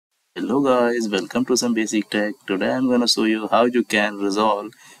Hello guys, welcome to some basic tech. Today I'm gonna show you how you can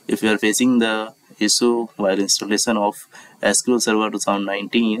resolve if you are facing the issue while installation of SQL Server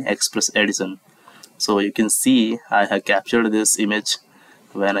 2019 Express Edition. So you can see I have captured this image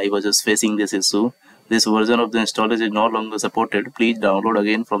when I was just facing this issue. This version of the installation is no longer supported. Please download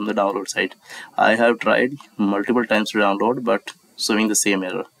again from the download site. I have tried multiple times to download but showing the same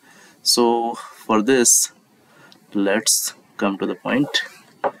error. So for this, let's come to the point.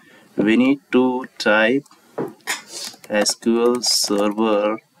 We need to type SQL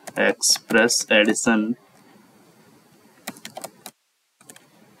Server Express Edition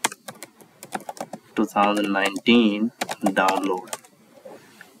 2019 download,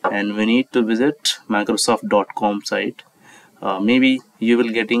 and we need to visit Microsoft.com site. Maybe you will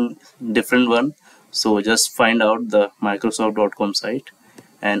getting different one, so just find out the Microsoft.com site,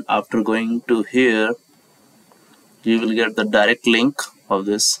 and after going to here you will get the direct link of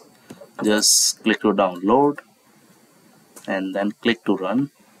this. Just click to download and then click to run,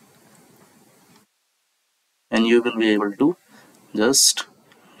 and you will be able to just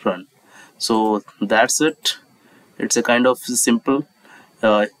run. So that's it. It's a kind of simple.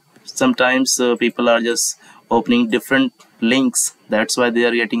 Sometimes people are just opening different links, that's why they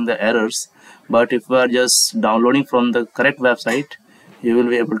are getting the errors. But if we are just downloading from the correct website, you will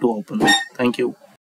be able to open. Thank you.